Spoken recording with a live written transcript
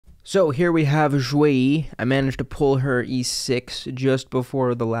So here we have XUEYI. I managed to pull her E6 just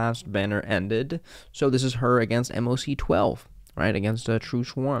before the last banner ended. So this is her against MOC 12, right? Against a True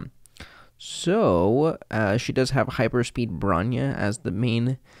Swarm. So she does have Hyperspeed Bronya as the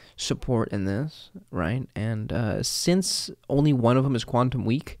main support in this, right? And since only one of them is Quantum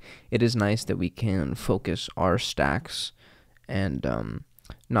Weak, it is nice that we can focus our stacks and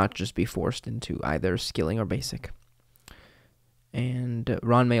not just be forced into either skilling or basic. And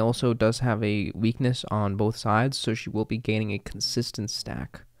Ranmei also does have a weakness on both sides, so she will be gaining a consistent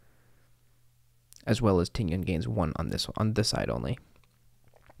stack, as well as Tingyun gains one on this side only.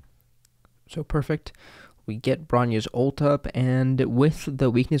 So perfect. We get Bronya's ult up, and with the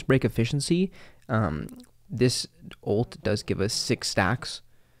weakness break efficiency, this ult does give us 6 stacks,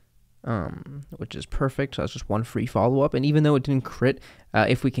 which is perfect. So that's just one free follow-up, and even though it didn't crit,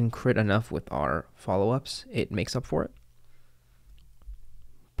 if we can crit enough with our follow-ups, it makes up for it.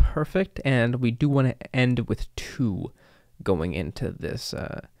 Perfect, and we do want to end with 2 going into this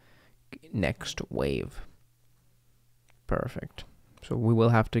next wave. Perfect. So we will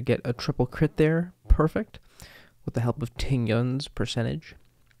have to get a triple crit there. Perfect. With the help of Tingyun's percentage.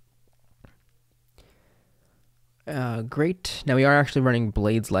 Great. Now we are actually running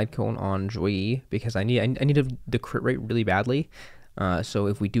Blade's Light Cone on XUEYI because I need the crit rate really badly. So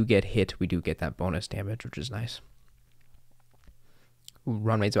if we do get hit, we do get that bonus damage, which is nice.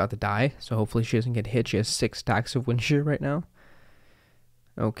 Ranmei's about to die, so hopefully she doesn't get hit. She has 6 stacks of wind shear right now.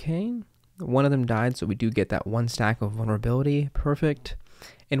 Okay. One of them died, so we do get that 1 stack of vulnerability. Perfect.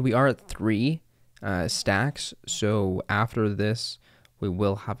 And we are at 3 stacks, so after this, we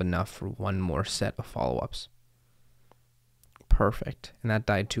will have enough for 1 more set of follow-ups. Perfect. And that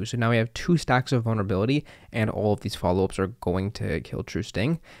died too. So now we have 2 stacks of vulnerability, and all of these follow-ups are going to kill True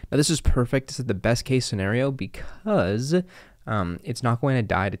Sting. Now this is perfect. This is the best case scenario because it's not going to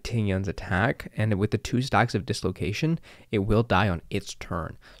die to Tingyun's attack, and with the 2 stacks of dislocation, it will die on its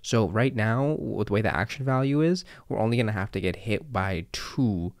turn. So right now, with the way the action value is, we're only going to have to get hit by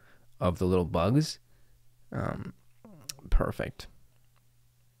 2 of the little bugs. Perfect.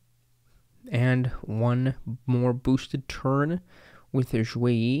 And 1 more boosted turn with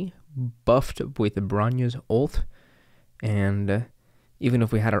XUEYI, buffed with Bronya's ult, and even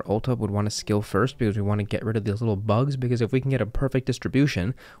if we had our ult up, we'd want to skill first because we want to get rid of these little bugs, because if we can get a perfect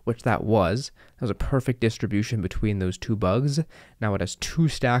distribution, which that was a perfect distribution between those 2 bugs. Now it has 2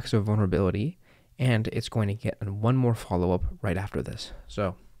 stacks of vulnerability, and it's going to get 1 more follow-up right after this.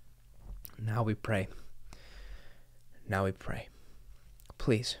 So now we pray. Now we pray.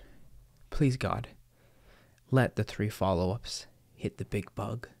 Please, please God, let the 3 follow-ups hit the big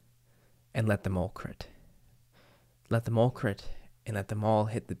bug, and let them all crit. Let them all crit. And let them all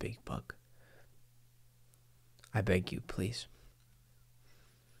hit the big bug. I beg you, please.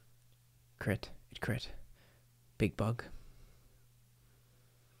 Crit. It crit. Big bug.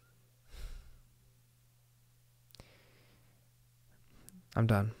 I'm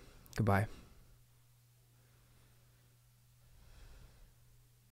done. Goodbye.